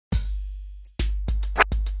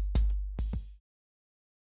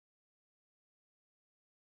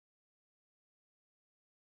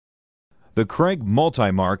The Kreg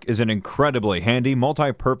Multi-Mark is an incredibly handy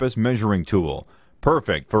multi-purpose measuring tool,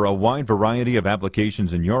 perfect for a wide variety of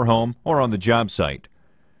applications in your home or on the job site.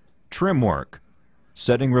 Trim work,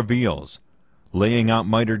 setting reveals, laying out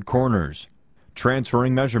mitered corners,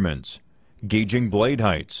 transferring measurements, gauging blade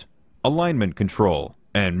heights, alignment control,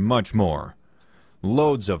 and much more.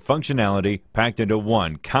 Loads of functionality packed into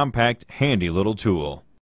one compact, handy little tool.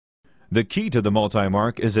 The key to the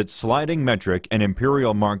Multi-Mark is its sliding metric and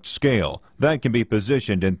imperial marked scale that can be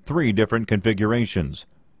positioned in 3 different configurations: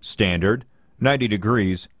 standard, 90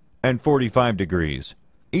 degrees, and 45 degrees.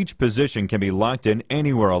 Each position can be locked in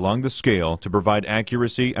anywhere along the scale to provide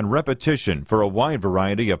accuracy and repetition for a wide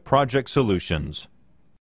variety of project solutions.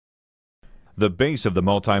 The base of the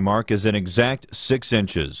Multi-Mark is an exact 6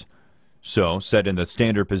 inches. So, set in the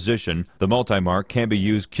standard position, the Multi-Mark can be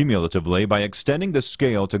used cumulatively by extending the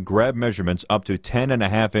scale to grab measurements up to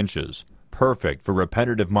 10.5 inches. Perfect for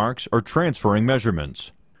repetitive marks or transferring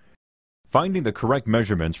measurements. Finding the correct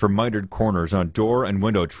measurements for mitered corners on door and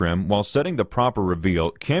window trim while setting the proper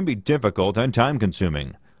reveal can be difficult and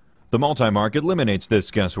time-consuming. The Multi-Mark eliminates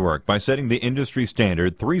this guesswork by setting the industry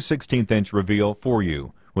standard 3/16" reveal for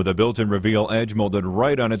you, with a built-in reveal edge molded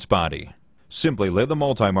right on its body. Simply lay the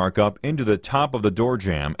Multi-Mark up into the top of the door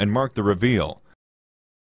jamb and mark the reveal.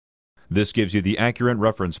 This gives you the accurate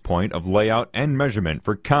reference point of layout and measurement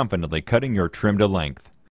for confidently cutting your trim to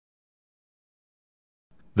length.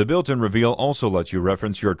 The built-in reveal also lets you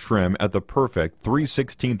reference your trim at the perfect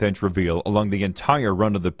 3/16" reveal along the entire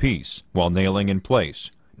run of the piece while nailing in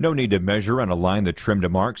place. No need to measure and align the trim to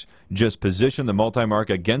marks. Just position the Multi-Mark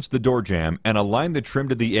against the door jamb and align the trim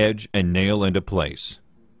to the edge and nail into place.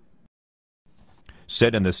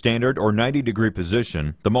 Set in the standard or 90-degree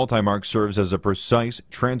position, the Multi-Mark serves as a precise,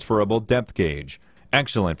 transferable depth gauge,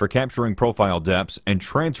 excellent for capturing profile depths and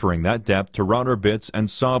transferring that depth to router bits and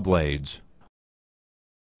saw blades.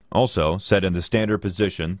 Also, set in the standard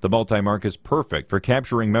position, the Multi-Mark is perfect for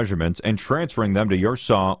capturing measurements and transferring them to your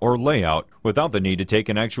saw or layout without the need to take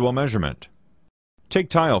an actual measurement. Take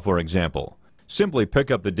tile, for example. Simply pick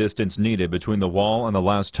up the distance needed between the wall and the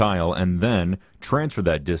last tile and then transfer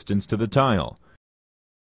that distance to the tile.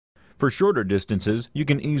 For shorter distances, you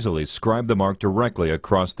can easily scribe the mark directly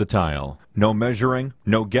across the tile. No measuring,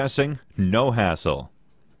 no guessing, no hassle.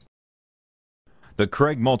 The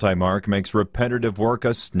Kreg Multi-Mark makes repetitive work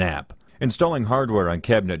a snap. Installing hardware on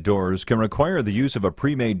cabinet doors can require the use of a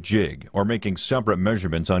pre-made jig or making separate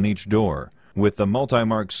measurements on each door. With the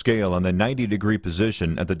Multi-Mark scale in the 90-degree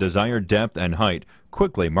position at the desired depth and height,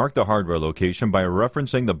 quickly mark the hardware location by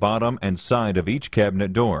referencing the bottom and side of each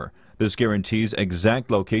cabinet door. This guarantees exact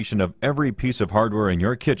location of every piece of hardware in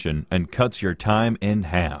your kitchen and cuts your time in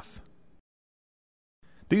half.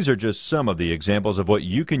 These are just some of the examples of what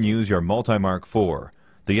you can use your Multi-Mark for.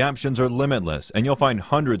 The options are limitless, and you'll find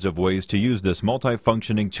hundreds of ways to use this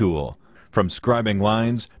multi-functioning tool. From scribing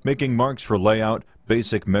lines, making marks for layout,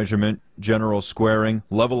 basic measurement, general squaring,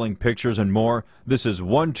 leveling pictures, and more, this is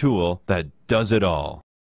one tool that does it all.